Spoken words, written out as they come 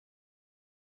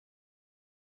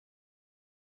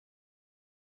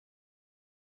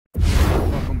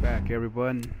Back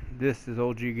everyone, this is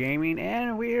OG Gaming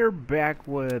and we're back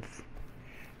with,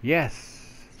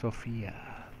 yes, Sophia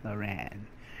Loren.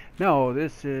 No,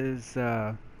 this is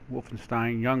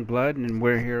Wolfenstein Youngblood, and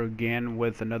we're here again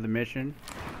with another mission.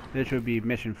 This would be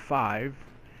mission 5.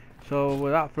 So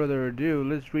without further ado,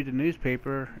 let's read the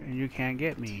newspaper and you can't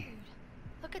get me.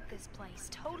 Dude, look at this place,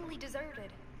 totally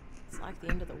deserted. It's like the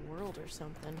end of the world or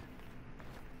something.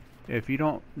 If you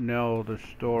don't know the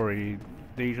story,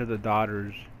 these are the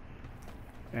daughters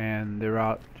and they're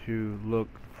out to look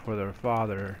for their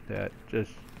father that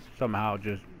just somehow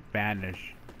just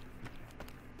vanished.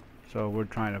 So we're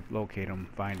trying to locate him,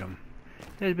 find him.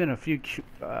 There's been a few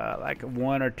like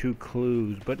 1 or 2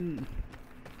 clues, but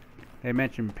they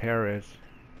mentioned Paris.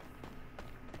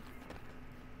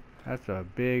 That's a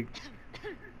big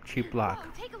cheap block.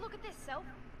 Whoa, take a look at this, Soph.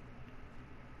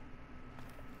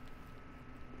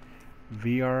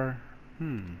 VR.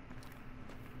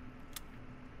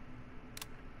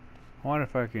 I wonder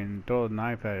if I can throw a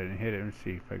knife at it and hit it and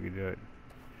see if I can do it.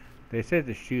 They said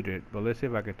to shoot it, but let's see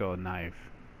if I can throw a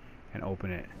knife and open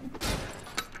it.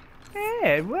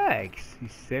 Hey, it works, you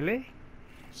silly.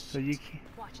 So you can.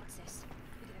 Watch it, sis.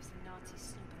 We could have some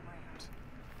Nazis snooping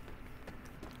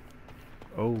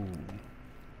around.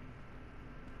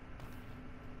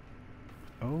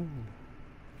 Oh. Oh.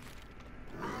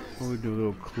 We'll do a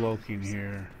little cloaking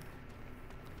here.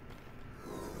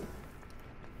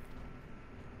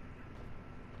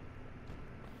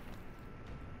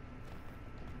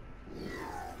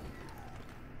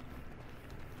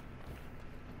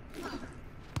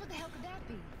 What the hell could that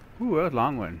be? Ooh, that was a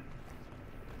long one.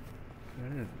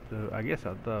 I guess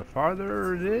the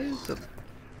farther it is, the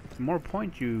more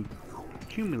points you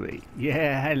accumulate.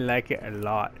 Yeah, I like it a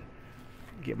lot.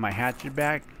 Get my hatchet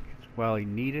back. It's well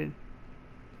needed.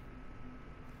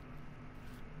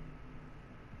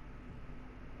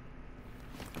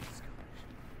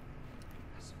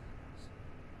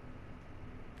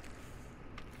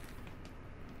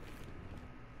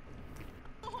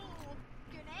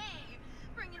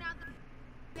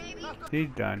 He's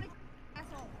done.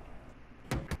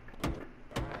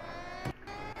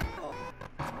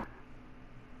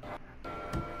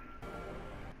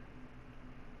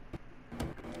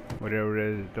 Whatever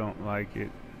it is, don't like it.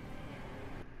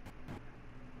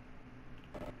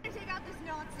 Take out this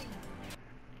Nazi.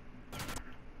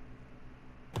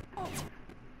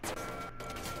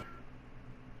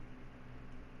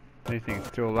 Anything's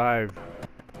still alive.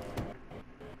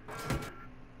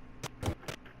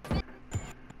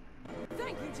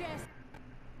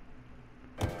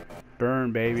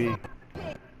 Burn, baby. Look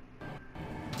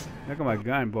at my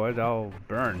gun, boys. I'll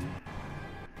burn.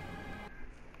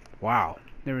 Wow.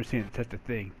 Never seen such a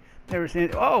thing. Never seen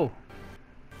it. Oh!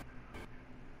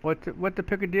 What the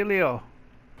picadillo?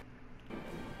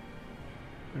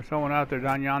 There's someone out there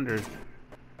down yonder.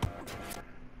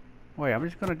 Wait, I'm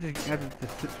just gonna have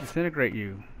to disintegrate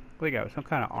you. What do you got? Some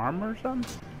kind of armor or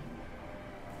something?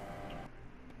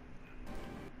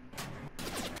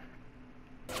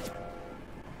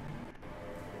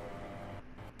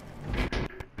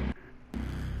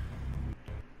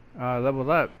 Leveled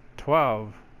up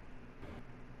 12.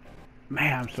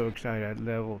 Man, I'm so excited at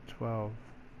level 12.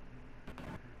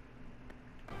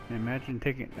 Imagine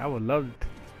taking. I would love to.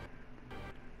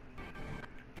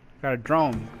 Got a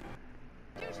drone.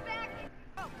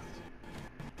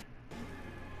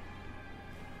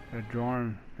 That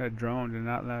drone did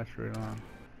not last very long.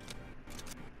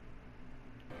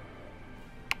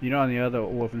 You know, on the other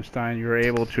Wolfenstein, you were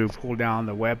able to pull down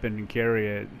the weapon and carry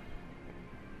it.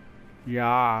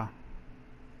 Yeah.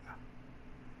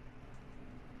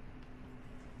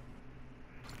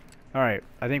 Alright,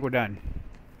 I think we're done.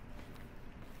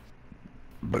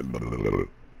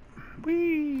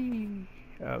 Whee!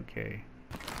 Okay.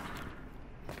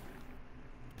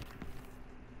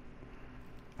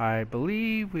 I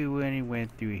believe we only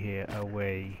went through here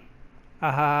away.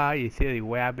 Haha, you silly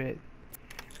wabbit.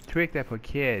 Trick that for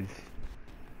kids.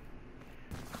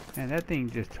 And that thing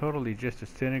just totally just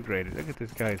disintegrated. Look at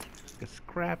this guy's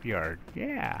scrapyard.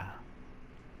 Yeah.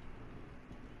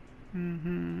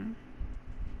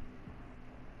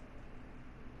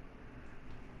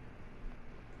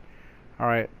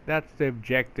 Alright, that's the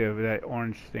objective, that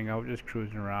orange thing. I was just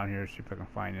cruising around here to see if I can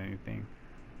find anything.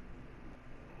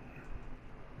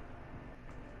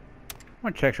 I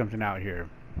want to check something out here.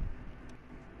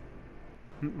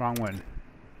 Wrong one.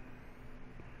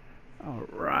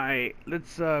 Alright,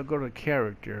 let's go to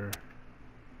character.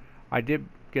 I did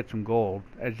get some gold.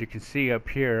 As you can see up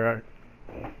here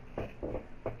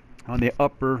on the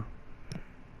upper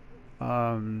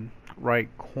right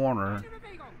corner,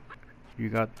 You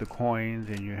got the coins,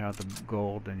 and you have the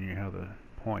gold, and you have the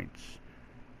points,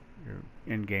 your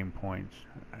in-game points.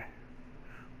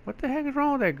 What the heck is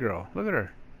wrong with that girl? Look at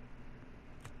her.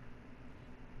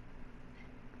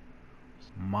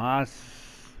 Mas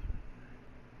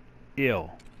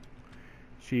ill.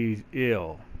 She's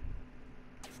ill.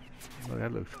 Oh,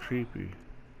 that looks creepy.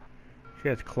 She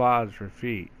has claws for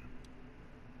feet.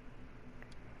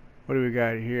 What do we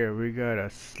got here? We got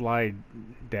a slide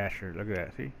dasher. Look at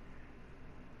that. See?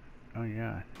 Oh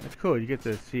yeah, that's cool. You get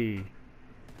to see.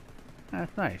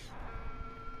 That's nice.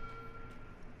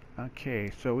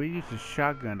 Okay, so we use the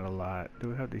shotgun a lot. Do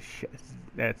we have the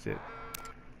that's it.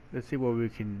 Let's see what we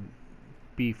can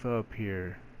beef up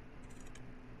here.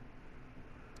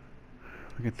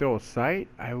 We can throw a sight.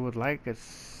 I would like a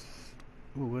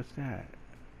ooh, what's that?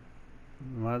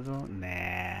 Muzzle?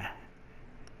 Nah.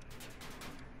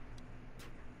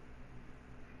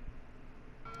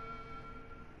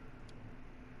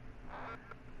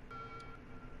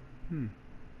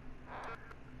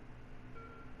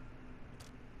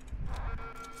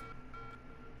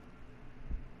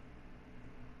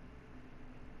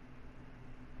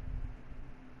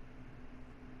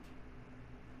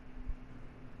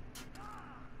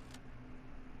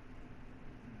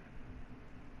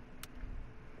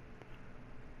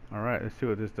 Alright, let's see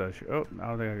what this does. Oh, I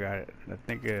don't think I got it. I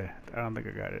don't think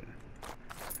I got it.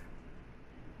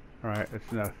 Alright,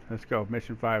 that's enough. Let's go.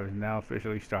 Mission 5 is now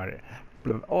officially started.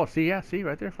 Oh, see, yeah, see,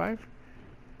 right there, 5.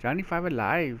 Johnny 5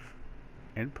 alive.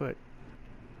 Input.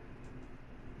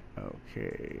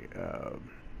 Okay,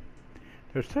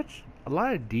 there's such a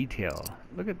lot of detail.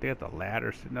 Look at that, the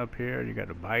ladder sitting up here. You got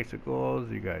the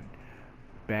bicycles, you got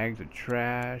bags of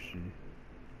trash, and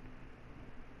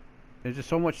there's just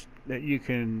so much that you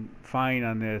can find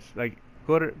on this. Like,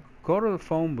 go to the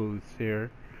phone booth here,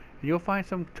 and you'll find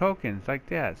some tokens like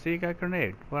that. See, you got a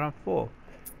grenade, but I'm full.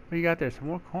 What you got there? Some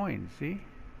more coins. See?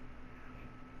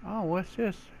 Oh, what's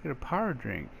this? I got a power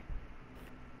drink.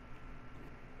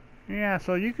 Yeah,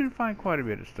 so you can find quite a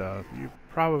bit of stuff. You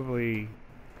probably,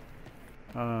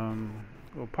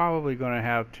 we're probably gonna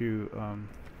have to,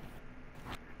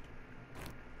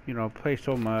 you know, play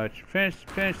so much, finish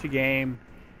the game,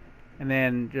 and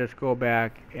then just go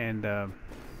back and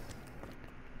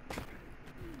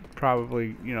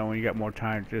probably, you know, when you got more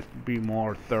time, just be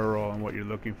more thorough in what you're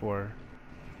looking for.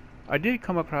 I did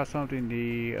come across something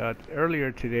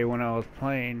earlier today when I was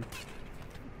playing.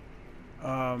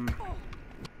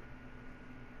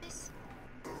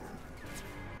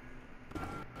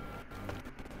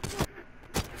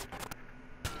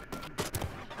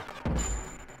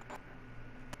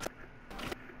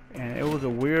 And it was a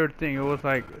weird thing. It was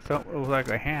like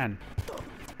a hand.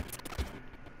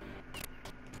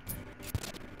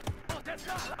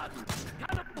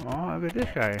 Oh, look at this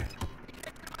guy.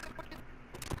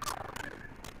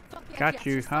 Got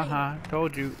you, haha,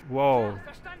 told you. Whoa.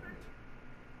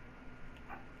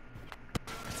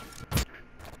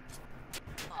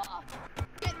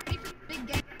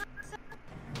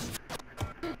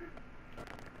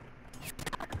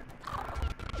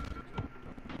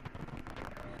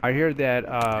 I hear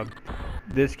that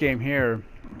this game here,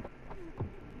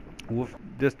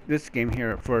 this game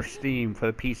here for Steam, for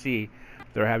the PC,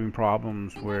 they're having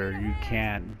problems where you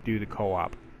can't do the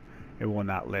co-op. It will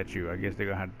not let you. I guess they're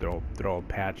gonna have to throw a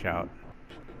patch out.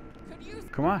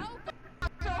 Come on.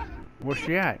 Where's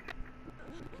she at?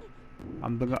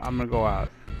 I'm gonna go out.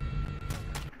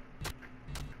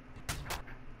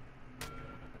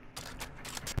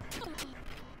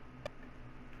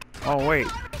 Oh wait.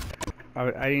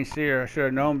 I didn't see her. I should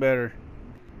have known better.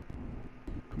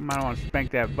 Come on, I want to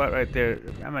spank that butt right there.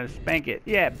 I'm gonna spank it.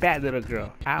 Yeah, bad little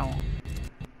girl. Ow.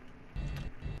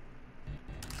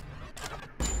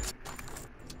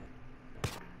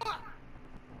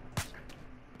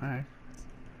 Alright.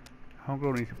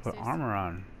 Homegirl needs to put armor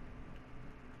on.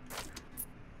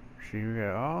 See, we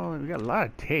got a lot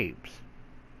of tapes.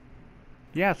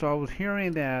 Yeah, so I was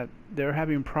hearing that they're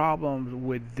having problems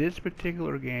with this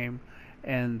particular game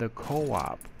and the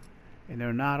co-op, and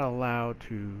they're not allowed,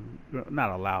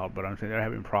 but I'm saying they're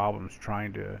having problems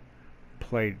trying to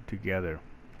play together.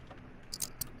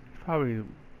 Probably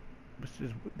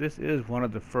this is one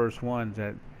of the first ones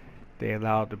that they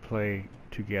allowed to play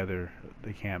together,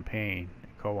 the campaign,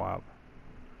 the co-op,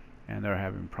 and they're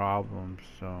having problems.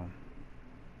 So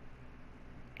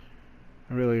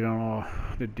I really don't know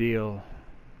the deal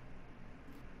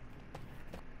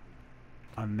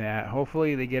on that.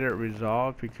 Hopefully they get it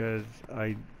resolved, because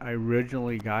I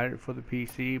originally got it for the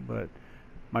PC, but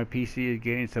my PC is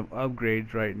getting some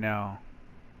upgrades right now,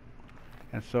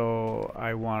 and so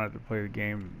I wanted to play the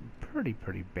game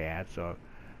pretty bad, so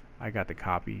I got the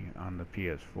copy on the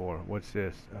PS4. What's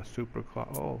this? A super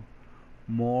clock? Oh,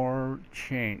 more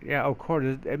change. Yeah, of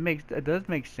course. It does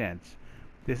make sense.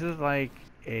 This is like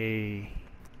a.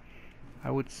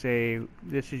 I would say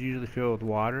this is usually filled with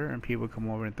water, and people come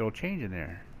over and throw change in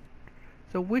there.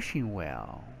 It's a wishing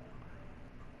well.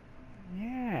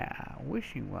 Yeah,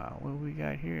 wishing well. What do we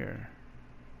got here?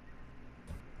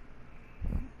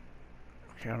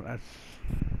 Okay, that's.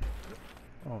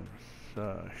 Oh,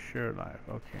 it's Share Life.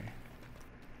 Okay.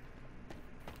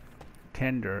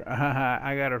 Tender.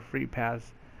 I got a free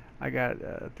pass. I got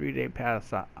a 3-day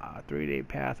pass. 3-day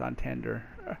pass on Tender.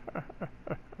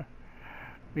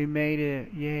 We made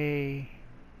it! Yay!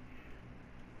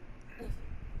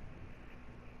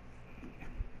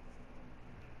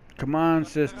 Come on,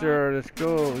 sister. Let's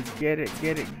go. Let's get it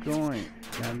going.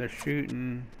 And they're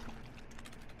shooting.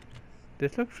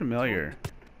 This looks familiar.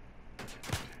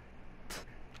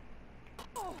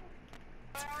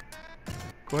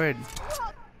 Go ahead.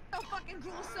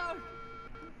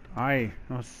 Ay,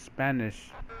 no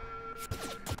Spanish.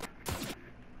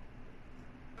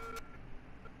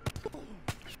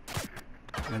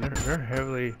 And they're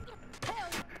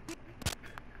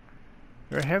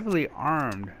heavily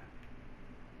armed.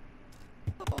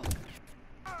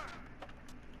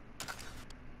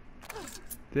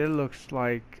 This looks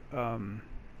like Badass,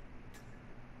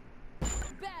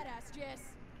 Jess.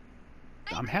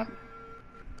 I'm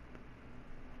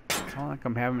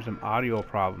having some audio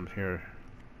problems here.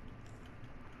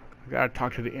 I gotta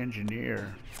talk to the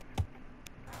engineer.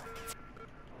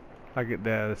 Like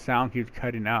the sound keeps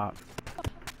cutting out.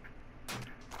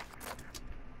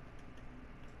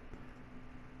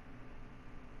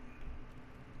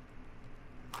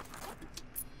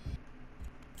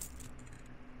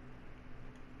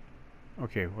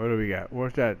 Okay, what do we got?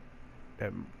 Where's that?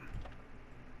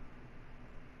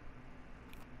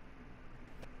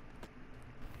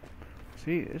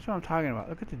 See, this is what I'm talking about.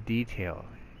 Look at the detail.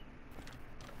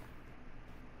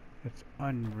 It's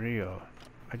unreal.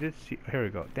 I did see. Here we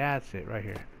go. That's it right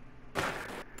here.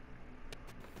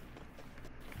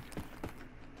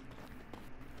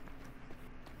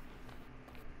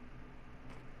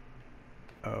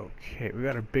 Okay, we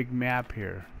got a big map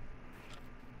here.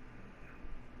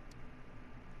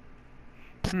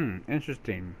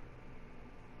 Interesting.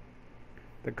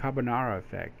 The carbonara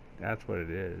effect. That's what it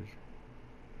is.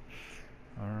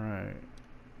 Alright.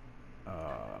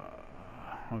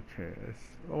 Okay.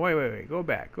 Oh, wait. Go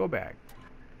back.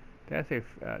 That's a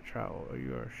travel.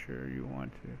 You are sure you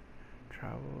want to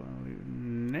travel and leave?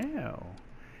 No.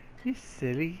 You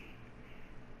silly.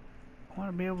 I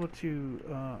want to be able to,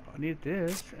 I need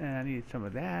this, and I need some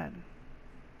of that.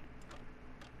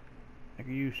 I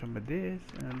can use some of this,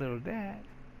 and a little of that.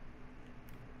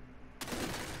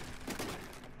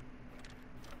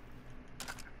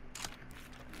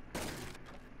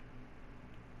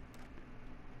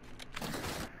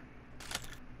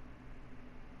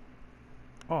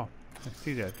 Oh, I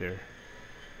see that there.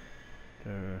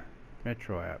 The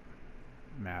Metro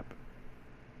map.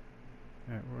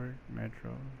 Network,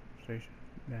 Metro, station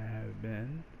that have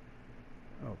been.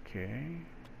 Okay.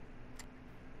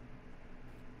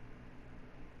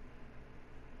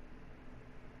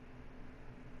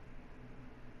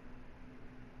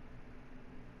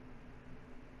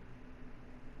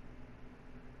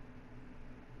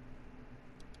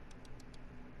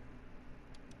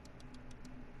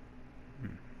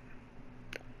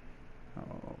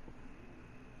 Oh.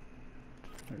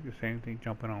 Like the same thing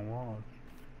jumping on walls.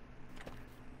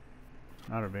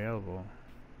 Not available.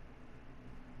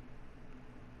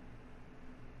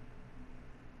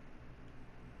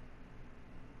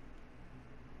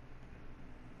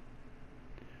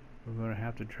 We're gonna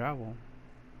have to travel.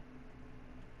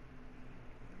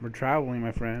 We're traveling,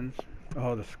 my friends.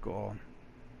 Oh, the skull.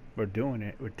 We're doing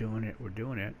it.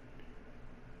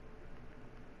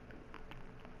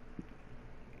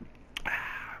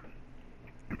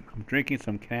 I'm drinking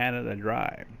some Canada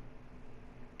Dry.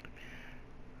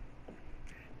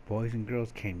 Boys and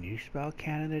girls, can you spell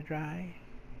Canada Dry?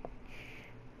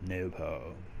 No,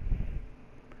 po.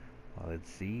 Well,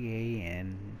 it's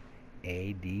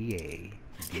CANADADRY.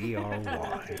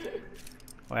 Oh,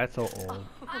 that's so old.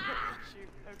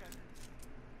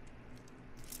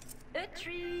 A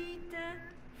treat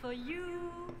for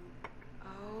you.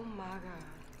 Oh my god.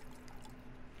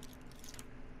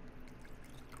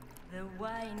 The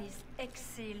wine is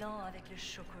excellent avec le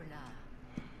chocolat.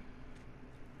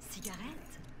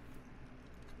 Cigarette?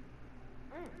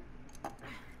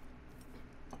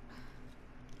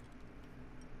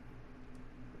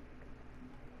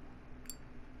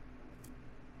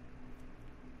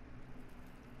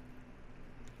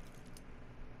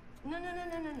 No, no, no,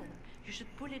 no, no, no. You should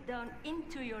pull it down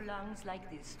into your lungs like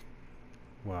this.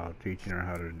 Wow, teaching her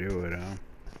how to do it, huh?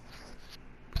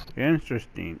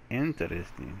 Interesting,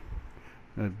 interesting.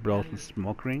 Let's blow some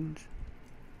smoke rings.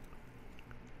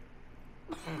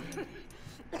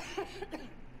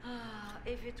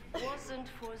 If it wasn't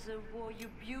for the war, you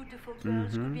beautiful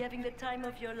girls could be having the time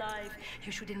of your life.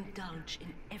 You should indulge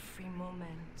in every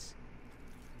moment.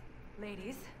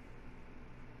 Ladies,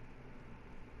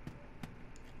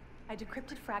 I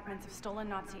decrypted fragments of stolen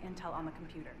Nazi intel on the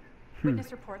computer.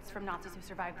 Witness reports from Nazis who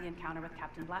survived the encounter with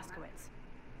Captain Blazkowicz.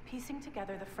 Piecing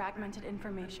together the fragmented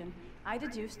information, I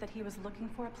deduced that he was looking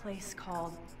for a place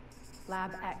called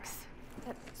Lab X.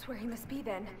 That's where he must be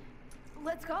then.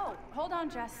 Let's go. Hold on,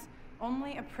 Jess.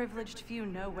 Only a privileged few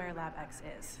know where Lab X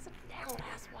is.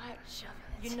 Ass white shove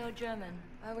it. You know German,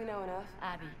 Oh, we know enough.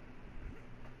 Abby.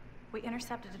 We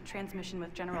intercepted a transmission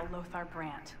with General Lothar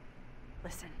Brandt.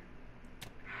 Listen.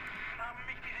 Haben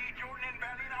mich diese Idioten in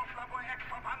Berlin auf Labor X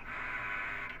verbannt?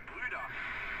 Die Brüder.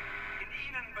 In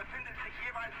ihnen befindet sich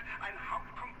jeweils ein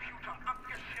Hauptcomputer,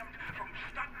 abgeschirmt vom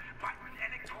stadtweiten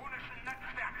elektronischen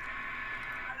Netzwerk.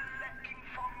 Alle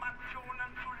Informationen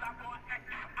zu Labor X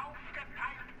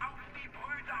aufgeteilt auf die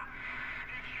Brüder.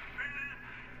 Ich will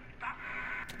das.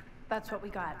 That's what we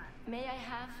got. May I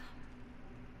have?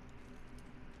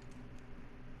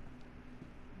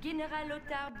 General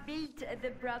Lothar built the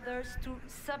brothers to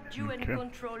subdue and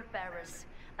control Paris.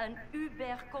 An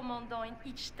Uber commandant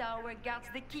in each tower guards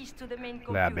the keys to the main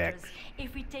Lab computers. X.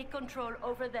 If we take control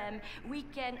over them, we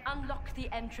can unlock the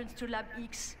entrance to Lab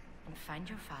X and find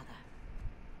your father.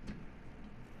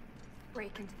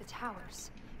 Break into the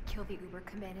towers. Kill the Uber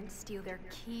commandant, steal their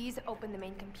keys, open the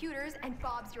main computers, and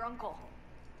Bob's your uncle.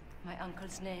 My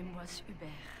uncle's name was Hubert,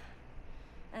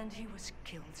 and he was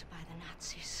killed by the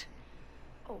Nazis.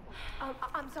 Oh,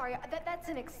 I'm sorry. That's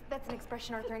an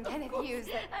expression Arthur and Kenneth use.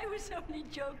 I was only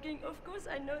joking. Of course,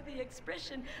 I know the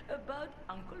expression about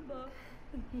Uncle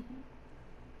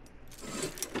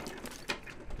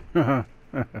Bob.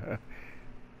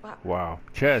 Wow.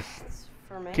 Chess. It's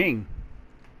for me. King.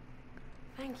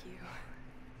 Thank you.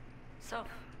 So,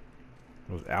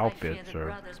 Those I fear outfits the are...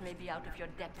 brothers may be out of your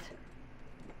depth.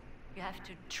 You have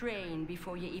to train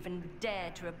before you even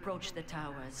dare to approach the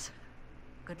towers.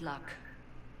 Good luck.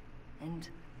 And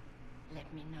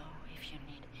let me know if you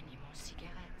need any more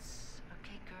cigarettes.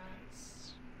 Okay,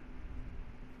 girls?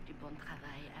 Du bon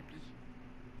travail, Abby.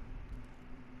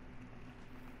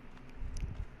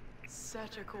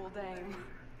 Such a cool dame. Do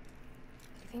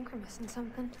you think we're missing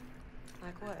something?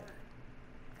 Like what?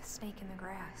 The snake in the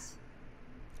grass.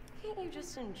 Can't you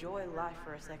just enjoy life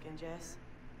for a second, Jess?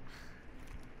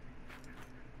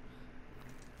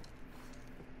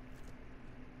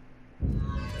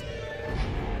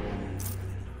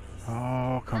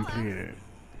 All completed.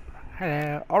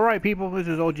 Hello. Alright people, this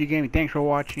is OG Gaming. Thanks for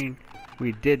watching.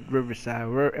 We did Riverside.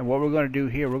 And what we're going to do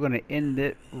here, we're going to end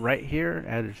it right here.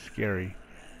 That is scary.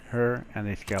 Her and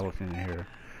the skeleton here.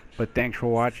 But thanks for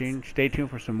watching. Stay tuned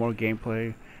for some more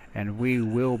gameplay. And we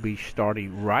will be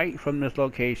starting right from this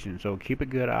location. So keep a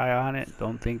good eye on it.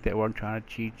 Don't think that we're trying to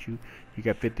cheat you. You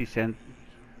got 50 cent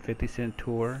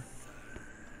tour.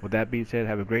 With that being said,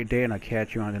 have a great day and I'll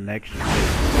catch you on the next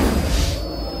video.